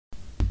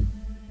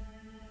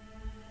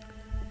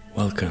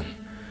Welcome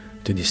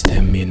to this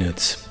 10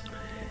 minutes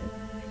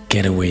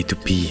getaway to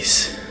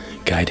peace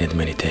guided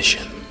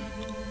meditation.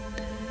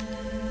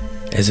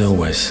 As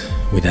always,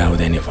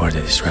 without any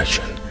further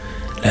distraction,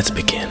 let's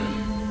begin.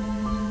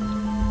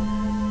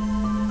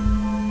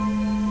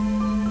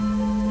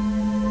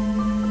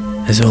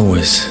 As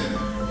always,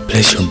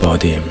 place your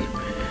body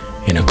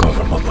in a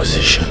comfortable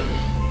position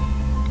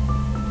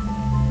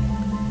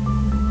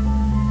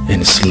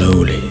and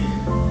slowly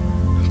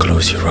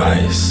close your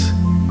eyes.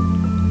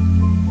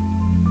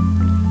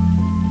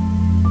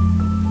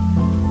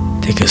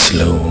 Take a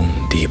slow,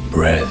 deep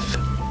breath,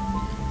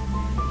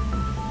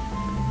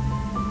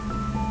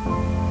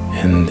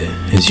 and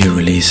as you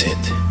release it,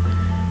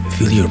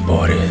 feel your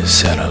body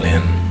settle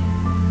in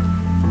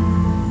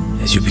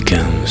as you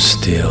become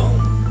still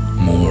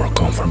more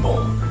comfortable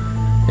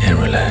and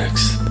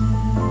relaxed.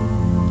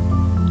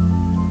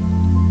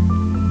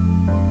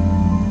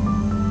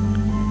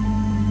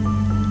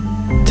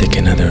 Take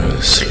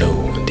another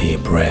slow,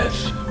 deep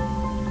breath.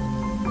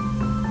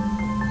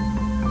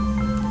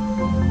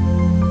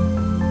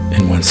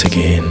 And once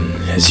again,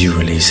 as you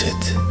release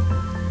it,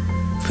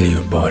 feel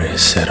your body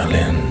settle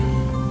in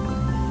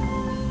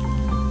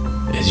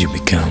as you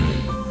become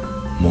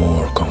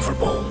more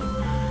comfortable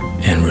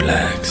and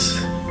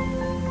relaxed.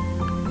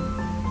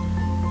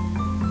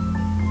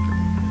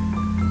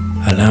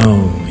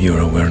 Allow your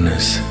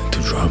awareness to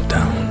drop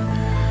down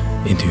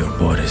into your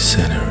body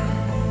center,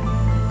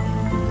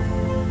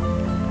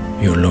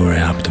 your lower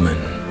abdomen,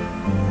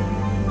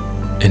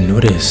 and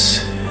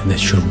notice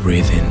that your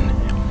breathing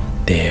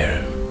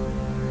there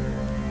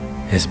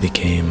has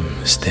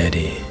become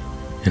steady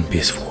and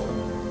peaceful.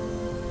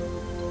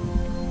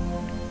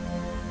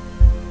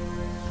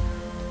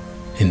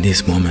 In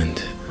this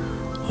moment,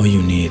 all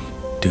you need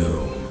to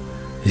do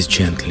is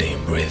gently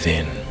breathe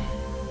in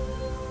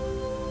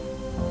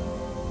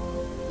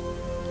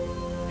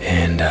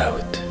and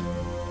out,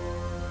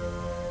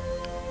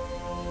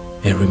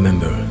 and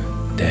remember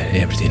that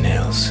everything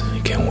else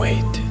can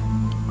wait.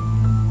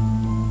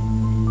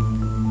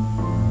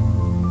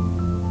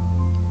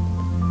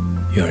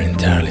 You are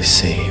entirely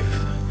safe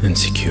and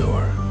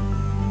secure,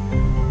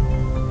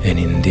 and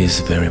in this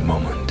very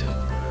moment,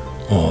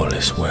 all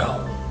is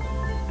well.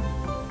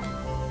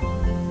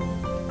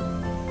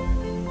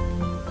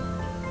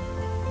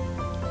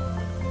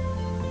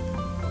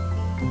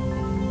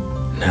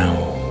 Now,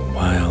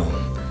 while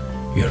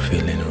you're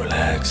feeling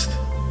relaxed,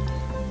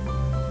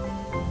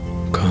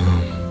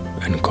 calm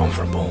and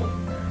comfortable,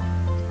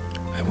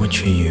 I want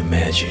you to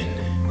imagine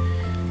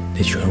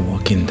that you are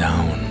walking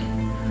down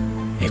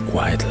a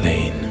quiet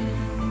lane.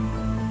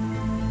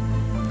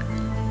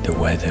 The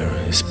weather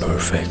is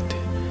perfect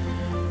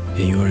and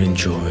you are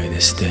enjoying the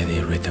steady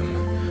rhythm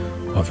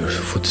of your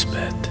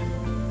footsteps.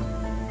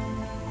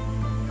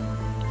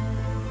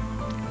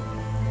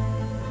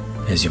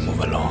 As you move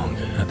along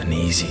at an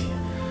easy,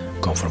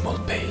 comfortable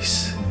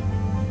pace.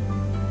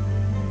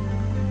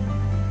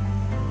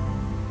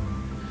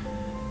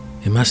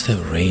 It must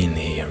have rained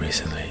here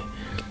recently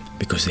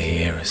because the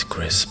air is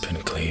crisp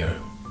and clear,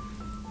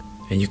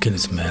 and you can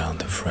smell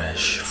the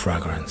fresh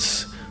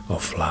fragrance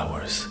of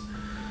flowers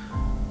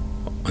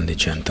on the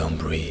gentle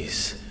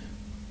breeze.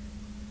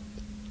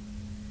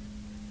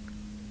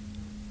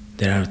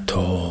 There are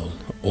tall,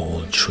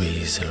 old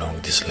trees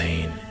along this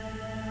lane,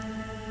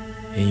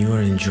 and you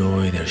are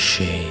enjoying their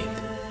shade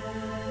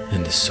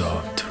and the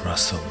soft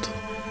rustle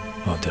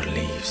of their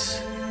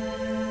leaves.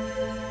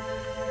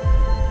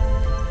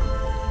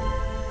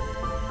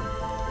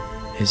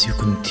 As you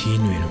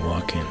continue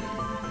walking,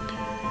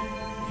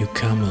 you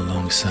come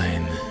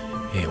alongside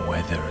a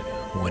weathered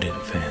wooden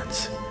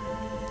fence.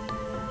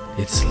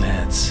 It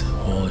slats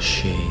all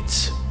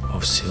shades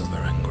of silver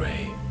and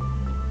gray.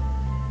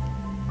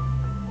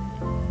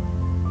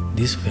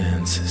 This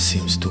fence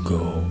seems to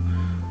go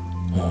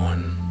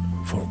on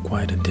for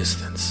quite a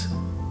distance,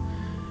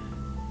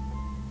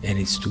 and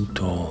it's too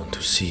tall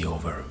to see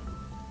over.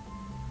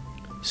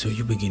 So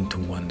you begin to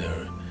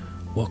wonder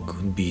what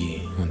could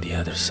be on the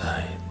other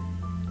side.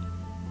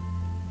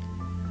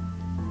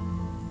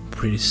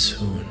 Pretty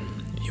soon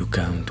you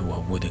come to a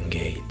wooden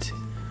gate,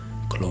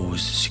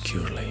 closed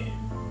securely.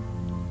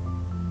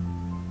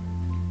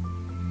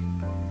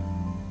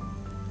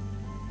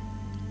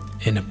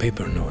 And a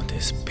paper note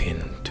is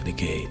pinned to the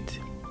gate,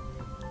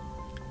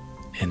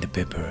 and the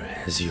paper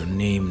has your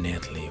name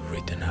neatly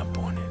written up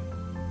on it.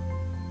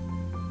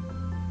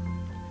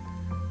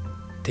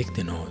 Take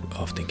the note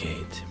off the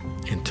gate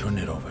and turn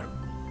it over,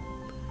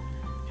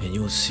 and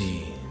you'll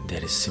see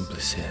that it simply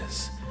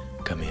says,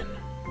 "Come in."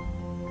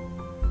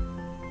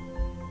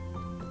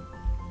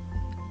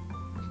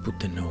 Put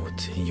the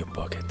note in your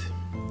pocket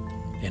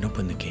and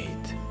open the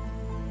gate.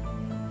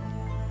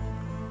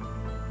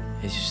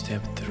 As you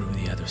step through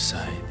the other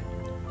side,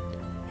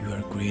 you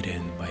are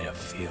greeted by a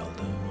field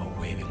of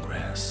waving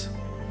grass,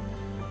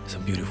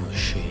 some beautiful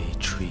shade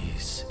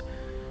trees,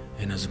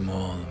 and a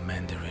small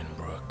mandarin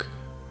brook.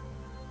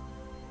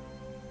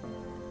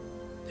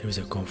 There is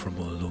a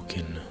comfortable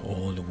looking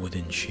old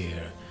wooden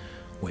chair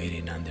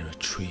waiting under a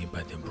tree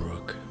by the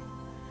brook,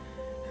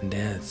 And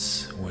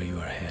that's where you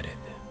are headed.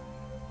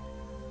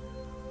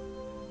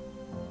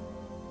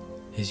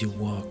 As you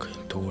walk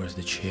towards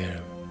the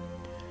chair,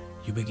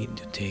 you begin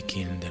to take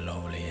in the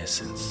lovely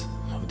essence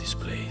of this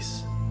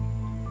place.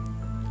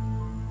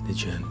 The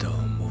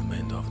gentle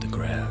movement of the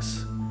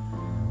grass,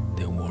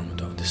 the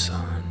warmth of the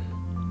sun,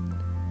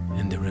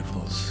 and the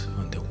ripples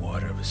on the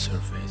water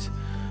surface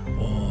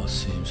all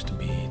seems to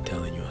be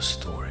telling you a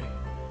story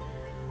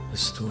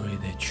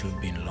that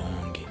you've been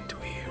longing to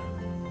hear.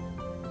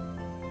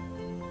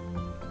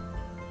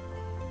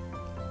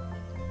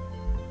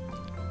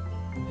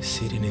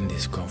 Sitting in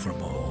this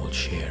comfortable old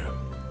chair,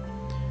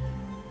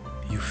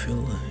 you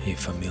feel a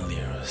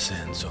familiar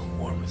sense of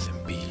warmth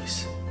and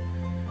peace,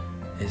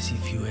 as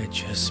if you had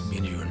just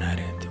been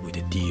reunited with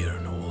a dear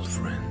and old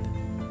friend,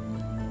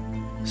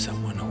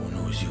 someone who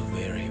knows you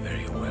very,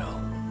 very well.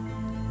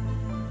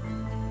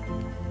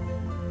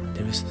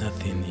 There is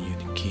nothing you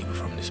can keep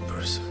from this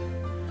person,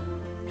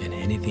 and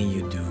anything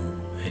you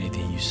do,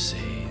 anything you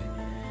say,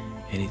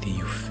 anything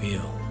you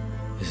feel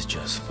is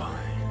just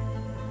fine.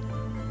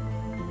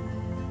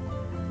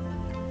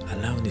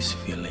 Allow this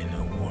feeling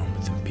of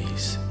warmth and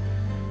peace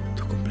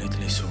to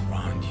completely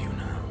surround you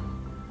now,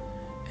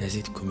 as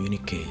it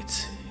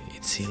communicates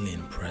its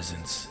healing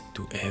presence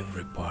to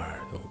every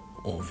part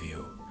of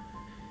you,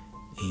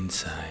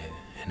 inside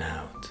and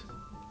out.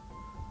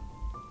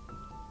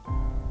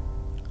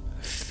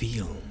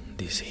 Feel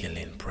this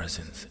healing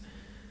presence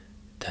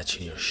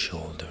touching your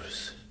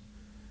shoulders.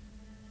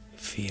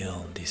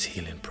 Feel this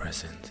healing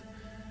presence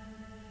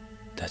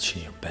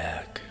touching your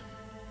back,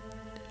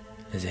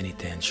 as any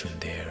tension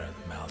there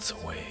melts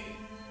away.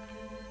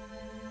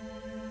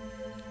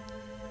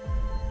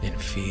 And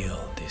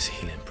feel this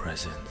healing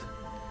presence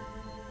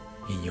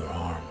in your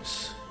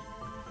arms,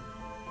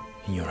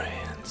 in your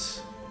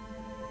hands,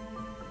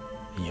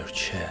 in your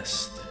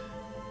chest,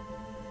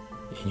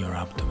 in your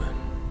abdomen,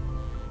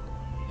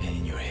 and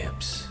in your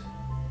hips.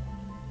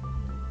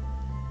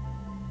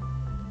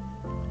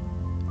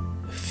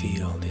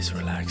 Feel this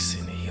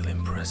relaxing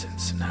healing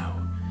presence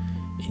now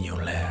in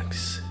your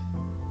legs,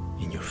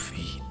 in your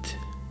feet,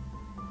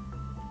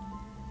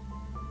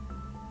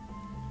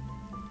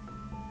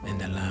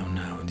 and allow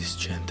now this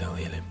gentle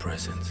healing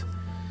presence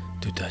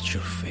to touch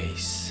your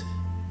face,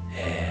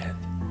 head,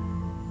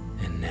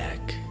 and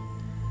neck,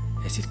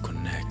 as it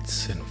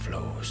connects and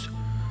flows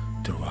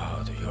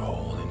throughout your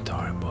whole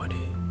entire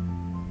body.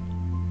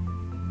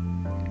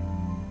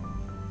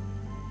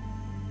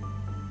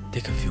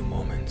 Take a few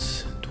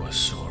moments to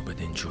absorb and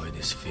enjoy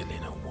this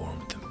feeling of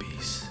warmth and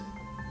peace.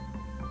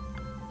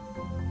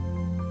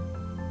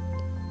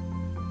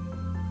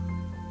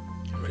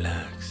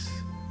 Relax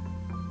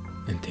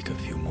and take a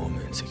few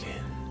moments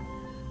again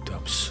to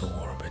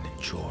absorb and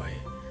enjoy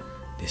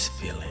this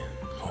feeling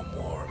of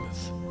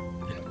warmth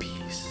and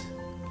peace.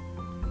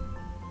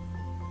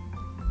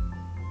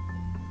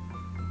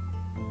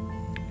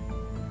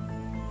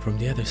 From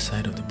the other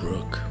side of the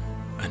brook,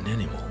 an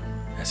animal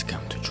has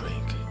come to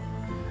drink,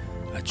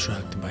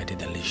 attracted by the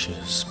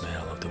delicious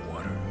smell of the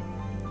water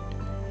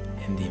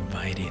and the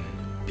inviting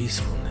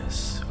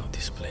peacefulness of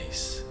this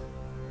place.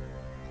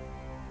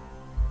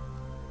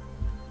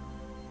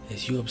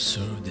 As you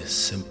observe this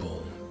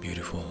simple,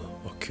 beautiful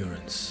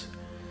occurrence,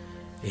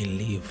 a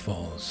leaf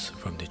falls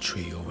from the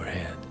tree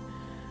overhead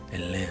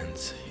and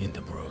lands in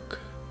the brook.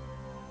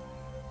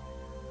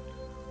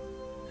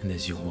 And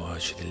as you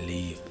watch the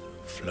leaf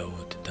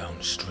float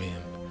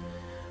downstream,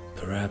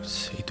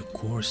 perhaps it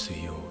occurs to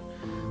you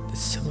that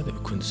some of the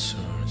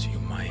concerns you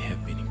might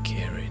have been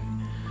carrying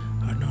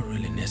are not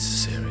really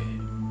necessary,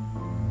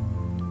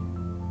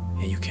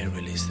 and you can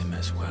release them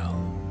as well,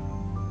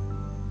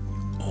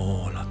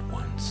 all at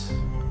once.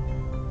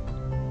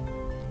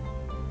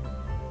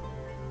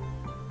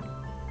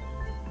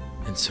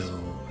 And so,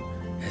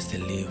 as the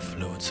leaf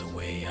floats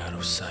away out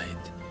of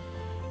sight,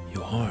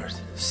 your heart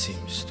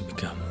seems to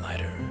become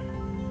lighter,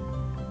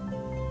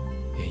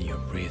 and you're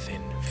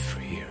breathing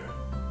freer.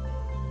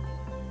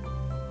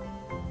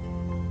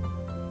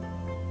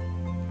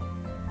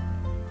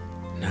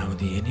 Now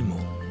the animal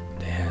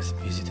that has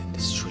visited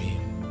the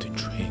stream to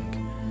drink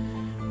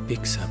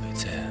picks up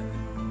its head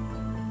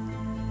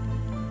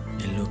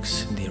and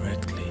looks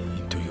directly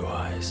into your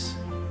eyes,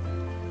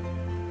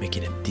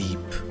 making a deep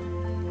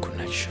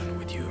connection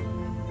with you.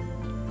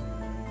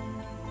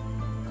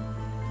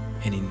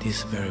 And in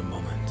this very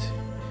moment,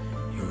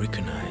 you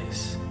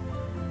recognize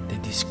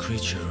that this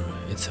creature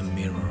is a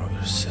mirror of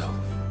yourself.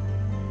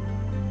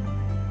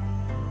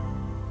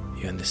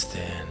 You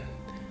understand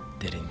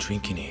that in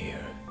drinking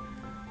here,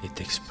 it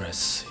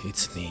expresses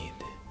its need,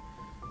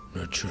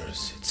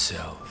 nurtures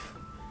itself,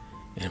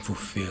 and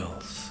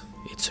fulfills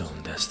its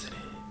own destiny.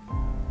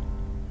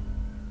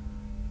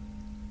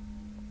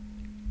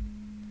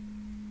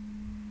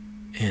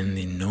 And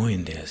in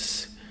knowing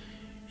this,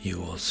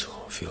 you also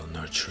feel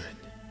nurtured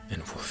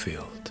and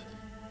fulfilled.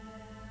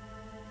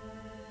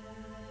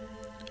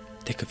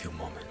 Take a few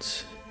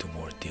moments to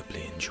more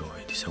deeply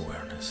enjoy this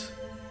awareness.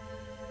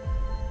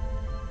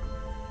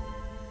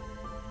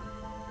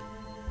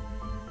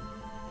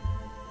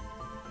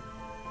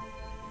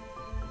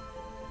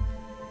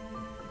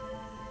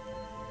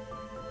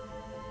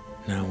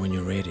 Now, when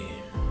you're ready,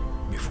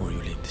 before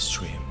you leave the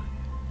stream,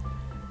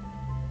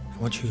 I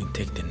want you to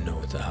take the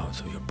note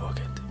out of your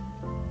pocket,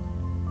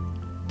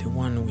 the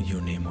one with your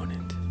name on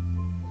it.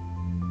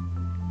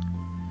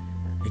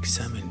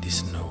 Examine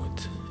this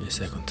note a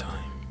second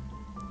time,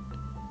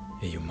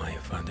 and you might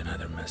find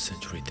another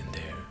message written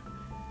there,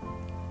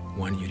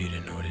 one you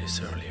didn't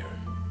notice earlier.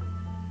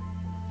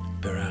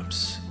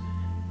 Perhaps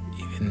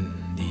even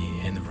the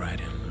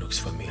handwriting looks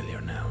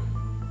familiar now.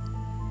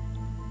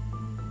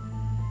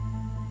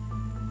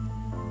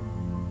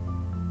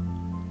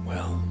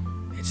 Well,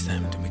 it's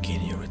time to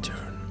begin your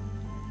return.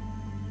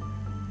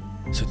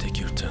 So take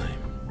your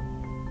time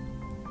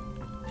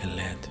and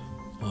let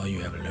all you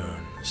have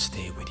learned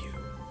stay with you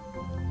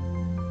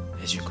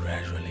as you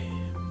gradually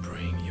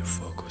bring your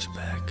focus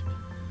back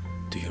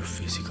to your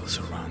physical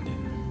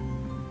surrounding.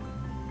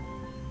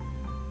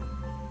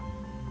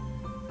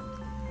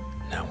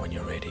 Now when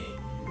you're ready,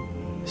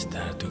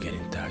 start to get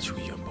in touch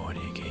with your body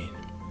again.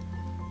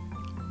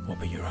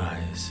 Open your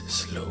eyes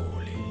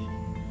slowly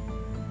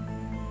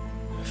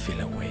and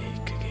feel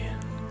awake again,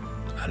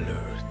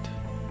 alert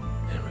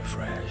and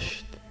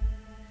refreshed.